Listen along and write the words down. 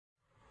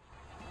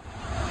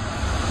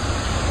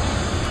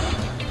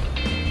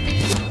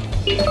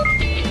About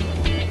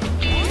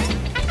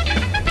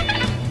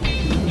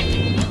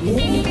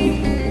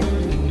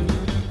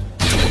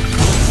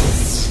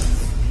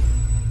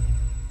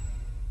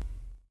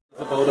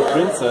a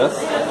princess,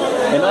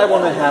 and I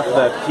want to have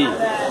that key.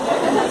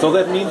 So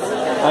that means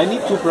I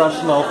need to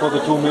brush now for the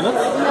 2 minutes.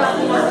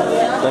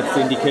 That's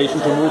the indication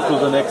to move to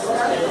the next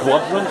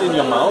quadrant in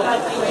your mouth.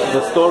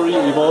 The story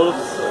evolves.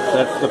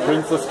 That's the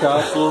princess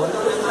castle.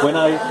 When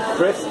I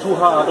press too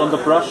hard on the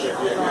brush,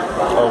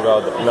 oh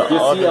god, you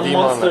see a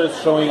monster is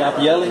showing up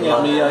yelling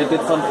at me, I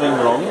did something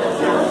wrong.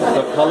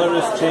 The color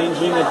is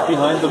changing, it's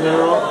behind the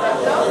mirror.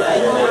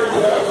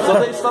 So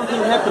there's something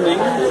happening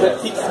that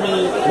keeps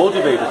me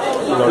motivated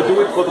to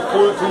do it for the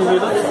full 2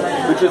 minutes,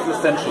 which is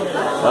essential.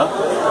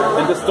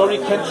 And the story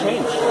can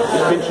change.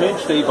 It can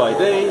change day by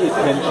day, it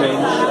can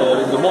change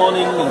in the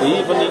morning, in the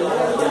evening.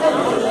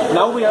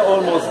 Now we are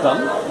almost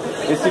done.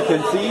 As you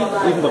can see,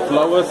 even the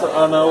flowers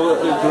are now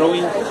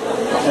growing.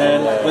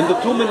 And when the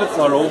 2 minutes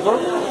are over,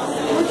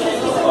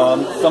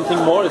 something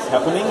more is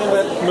happening in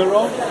that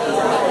mirror.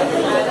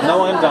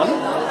 Now I'm done.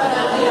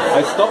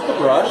 I stop the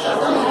brush.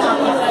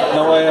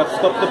 Now I have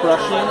stopped the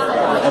brushing.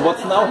 And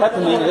what's now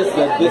happening is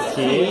that this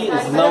key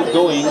is now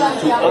going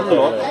to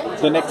unlock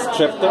the next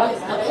chapter.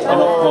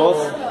 And of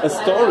course, a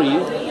story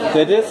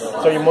that is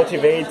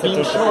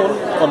being shown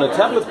on a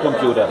tablet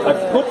computer.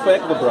 I've put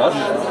back the brush,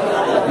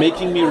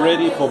 making me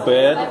ready for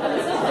bed.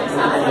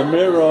 The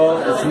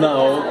mirror is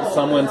now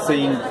someone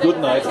saying good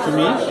night to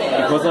me,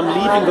 because I'm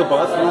leaving the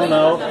bathroom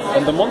now,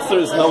 and the monster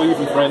is now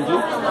even friendly.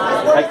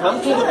 I come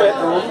to the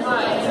bedroom,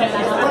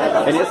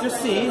 and as you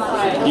see,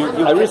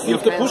 I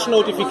received a push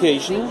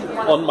notification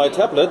on my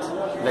tablet.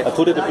 I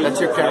put it a bit. That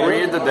you can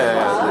read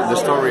the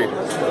story.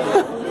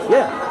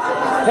 Yeah.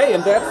 Hey,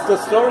 and that's the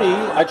story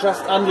I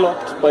just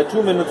unlocked by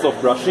 2 minutes of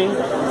brushing.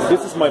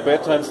 This is my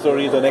bedtime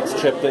story, the next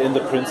chapter in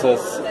the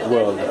princess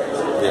world.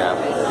 Yeah.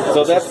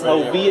 So that's how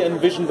we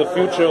envision the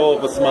future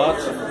of a smart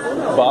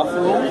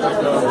bathroom.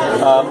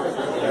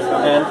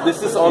 And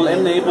this is all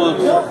enabled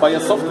by a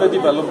software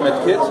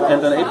development kit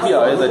and an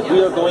API that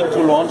we are going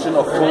to launch in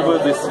October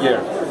this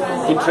year.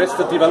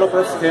 Interested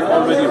developers can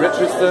already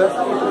register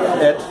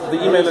at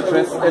the email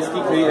address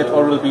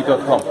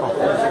sdk@oralb.com.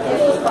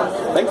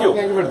 Thank you.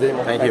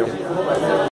 Thank you.